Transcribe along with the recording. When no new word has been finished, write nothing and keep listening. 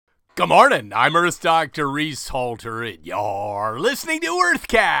Good morning. I'm Earth Dr. Reese Halter, and you're listening to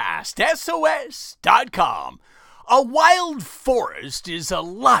Earthcast, SOS.com. A wild forest is a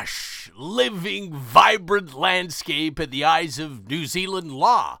lush, living, vibrant landscape in the eyes of New Zealand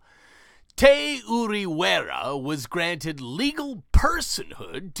law. Te Uriwera was granted legal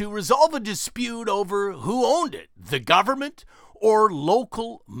personhood to resolve a dispute over who owned it, the government or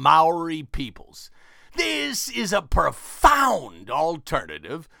local Maori peoples. This is a profound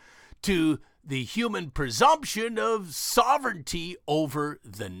alternative to the human presumption of sovereignty over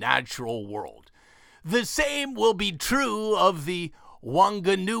the natural world. The same will be true of the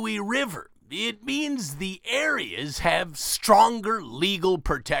Wanganui River. It means the areas have stronger legal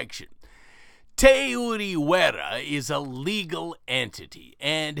protection. Te Uriwera is a legal entity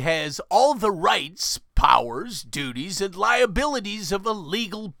and has all the rights, powers, duties, and liabilities of a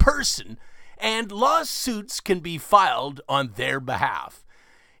legal person, and lawsuits can be filed on their behalf.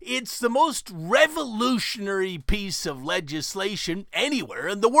 It's the most revolutionary piece of legislation anywhere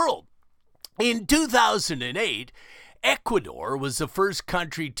in the world. In 2008, Ecuador was the first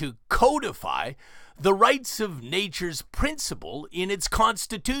country to codify the rights of nature's principle in its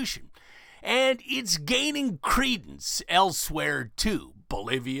constitution, and it's gaining credence elsewhere too,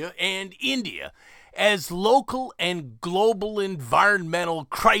 Bolivia and India, as local and global environmental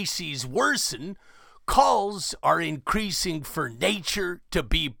crises worsen. Calls are increasing for nature to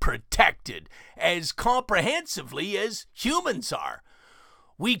be protected as comprehensively as humans are.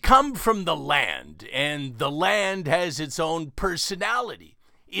 We come from the land, and the land has its own personality,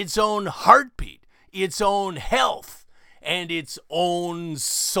 its own heartbeat, its own health, and its own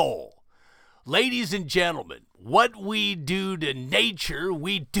soul. Ladies and gentlemen, what we do to nature,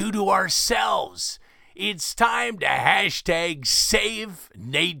 we do to ourselves. It's time to hashtag save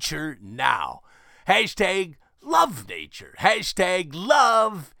nature now. Hashtag love nature. Hashtag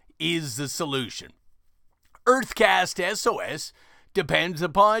love is the solution. Earthcast SOS depends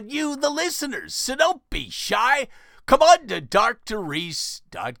upon you, the listeners, so don't be shy. Come on to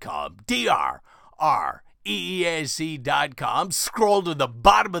drreese.com, DRREESE.com. Scroll to the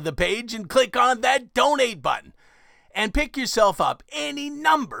bottom of the page and click on that donate button. And pick yourself up any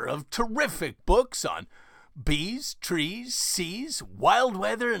number of terrific books on bees, trees, seas, wild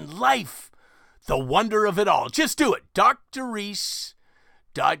weather, and life. The wonder of it all. Just do it. drreese.com.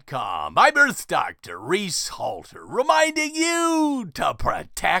 I'm Earth Dr. Reese Halter, reminding you to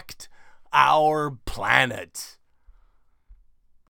protect our planet.